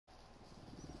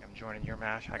joining your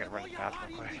match? I gotta run to the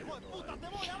bathroom quick.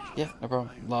 Yeah, no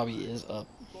problem. Lobby is up.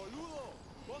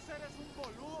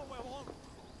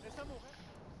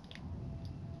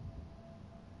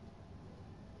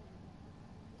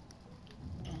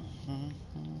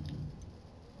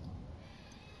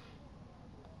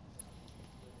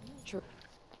 True.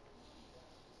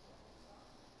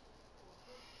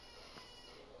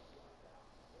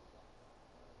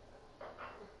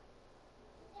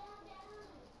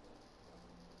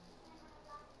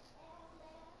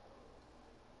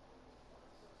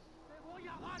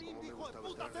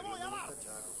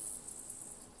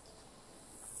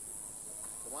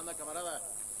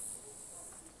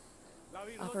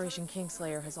 Operation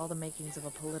Kingslayer has all the makings of a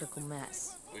political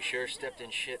mess. We sure stepped in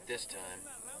shit this time.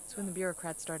 It's when the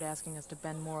bureaucrats start asking us to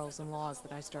bend morals and laws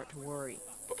that I start to worry.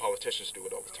 But politicians do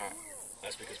it all the time.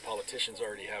 That's because politicians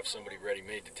already have somebody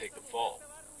ready-made to take the fall.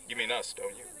 You mean us,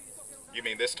 don't you? You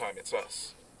mean this time it's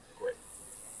us. Great.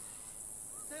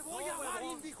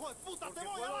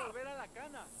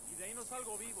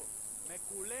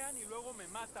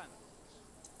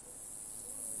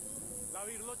 La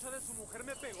virlocha de su mujer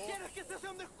me pegó. ¿Quieres que este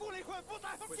sea un descule, hijo de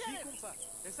puta? ¿Eso quieres? Sí, compa.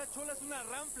 Esa chola es una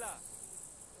ranfla.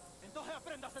 Entonces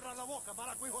aprenda a cerrar la boca,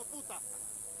 maraco, hijo de puta.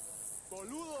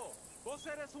 Boludo. Vos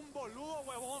eres un boludo,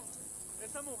 huevón.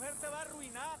 Esa mujer te va a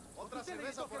arruinar. Otra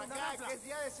cerveza por acá, que es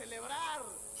día de celebrar.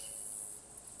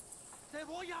 Te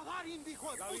voy a dar, indio, hijo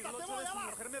de puta. La virlocha de su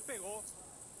mujer me pegó.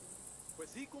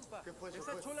 Pues sí, compa. ¿Qué fue eso?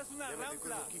 Esa chola es una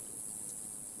ranfla.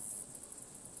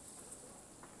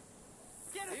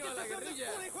 ¿Quieres que te sea un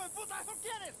desculo, hijo de puta? ¿Eso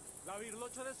quieres? La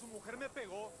virlocha de su mujer me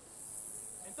pegó.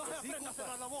 Entonces pues aprenda a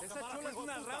cerrar la boca. Esa chola es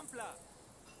una ranfla.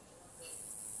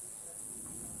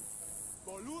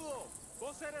 Boludo.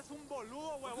 Vos eres un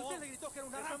boludo, huevón. Usted le gritó que era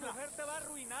una ranfla. Esa mujer te va a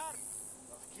arruinar.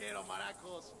 Los quiero,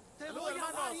 maracos. Te voy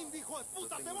a dar, hijo de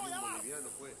puta. Te voy a dar.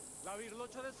 La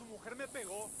virlocha de su mujer me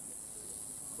pegó.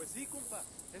 Pues sí, compa.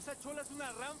 Esa chola es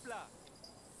una ranfla.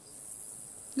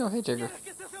 No, hey, Jagger. ¿Quieres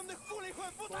que te sea un desculo, hijo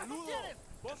de puta? ¿Eso quieres?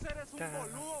 Vos eres un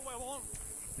boludo, huevón.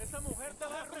 Esa mujer te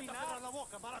va a arruinar. La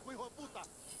boca, maraco, hijo de puta.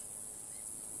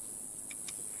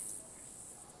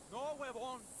 No,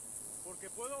 huevón. Porque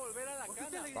puedo volver a la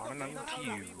cana.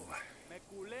 Me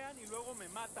culean y luego me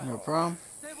matan. No problem.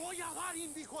 Te voy a dar,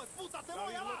 hijo de puta. Te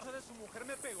voy a dar. La virlocha de su mujer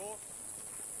me pegó.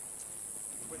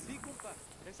 Pues sí, compa.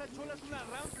 Esa chola es una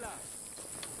ranfla.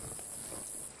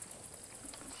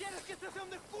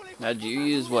 Now, do you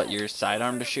use what, your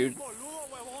sidearm to shoot?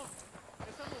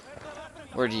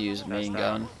 Or do you use main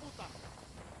gun?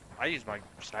 I use my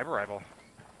sniper rifle.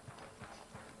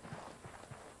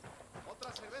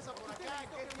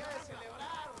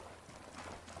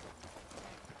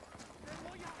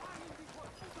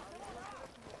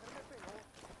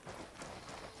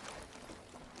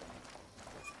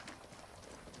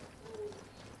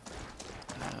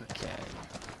 Okay.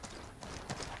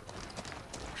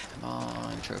 Come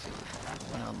on, trophy.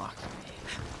 One unlock for me.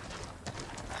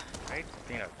 Right?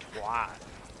 Being a twat.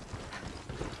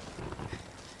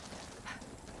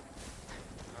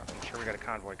 I'm sure we got a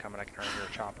convoy coming. I can turn into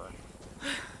a chopper.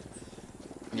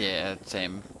 Yeah,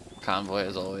 same convoy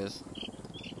as always.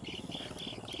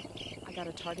 I got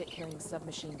a target carrying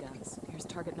submachine guns. Here's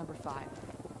target number 5.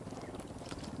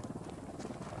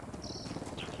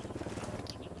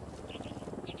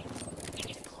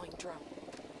 Deploying drone.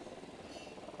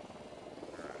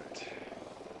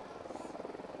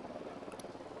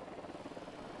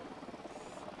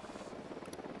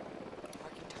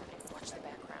 Marking target. Watch the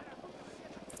background.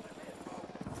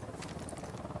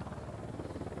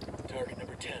 Target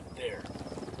number 10, there.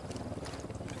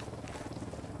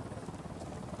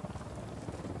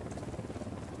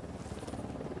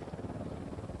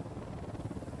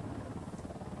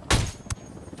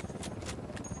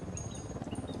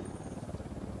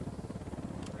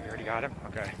 You already got him?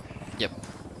 Okay. Yep.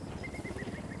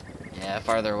 Yeah,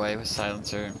 farther away with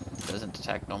silencer doesn't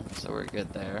detect them, so we're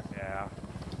good there. Yeah.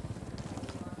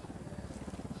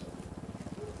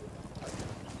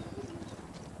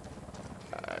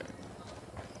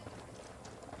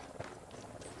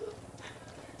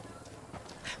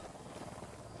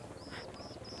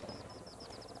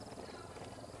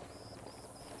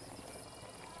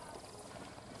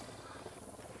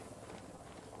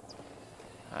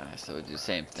 Alright, so we do the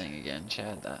same thing again,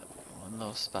 Chad. That one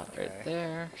little spot right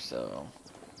there, so.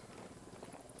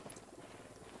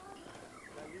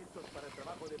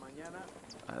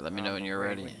 Alright, let me know when you're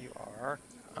ready. When you are.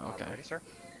 Okay. Ready, sir?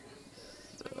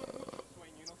 So.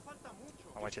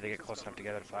 I want you to get close enough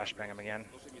together to flashbang him again.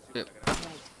 Yep. Right,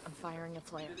 I'm firing a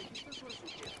flare.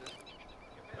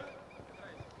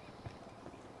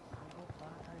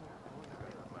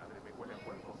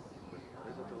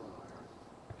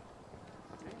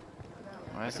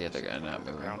 Why is the other guy not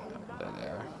moving? Ground. There they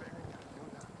are.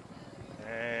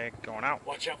 Hey, going out.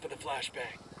 Watch out for the flashbang.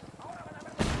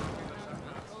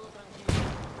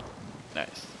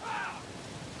 Nice.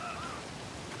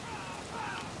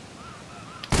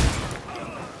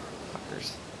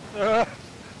 Fuckers.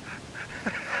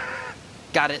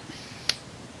 Got it.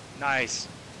 Nice.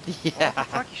 Yeah. Oh,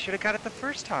 fuck, you should have got it the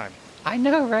first time. I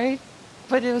know, right?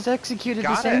 But it was executed the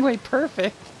Got same it. way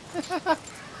perfect.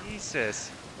 Jesus.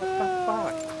 What the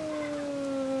fuck?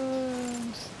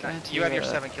 You had your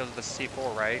 7 kills with the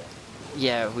C4, right?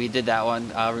 Yeah, we did that one.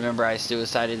 Remember I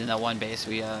suicided in that one base.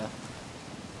 We Oh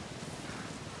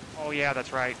yeah,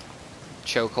 that's right.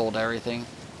 chokehold everything.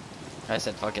 I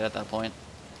said fuck it at that point.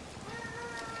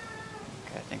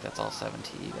 Okay, I think that's all 7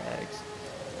 tea bags.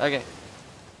 Okay.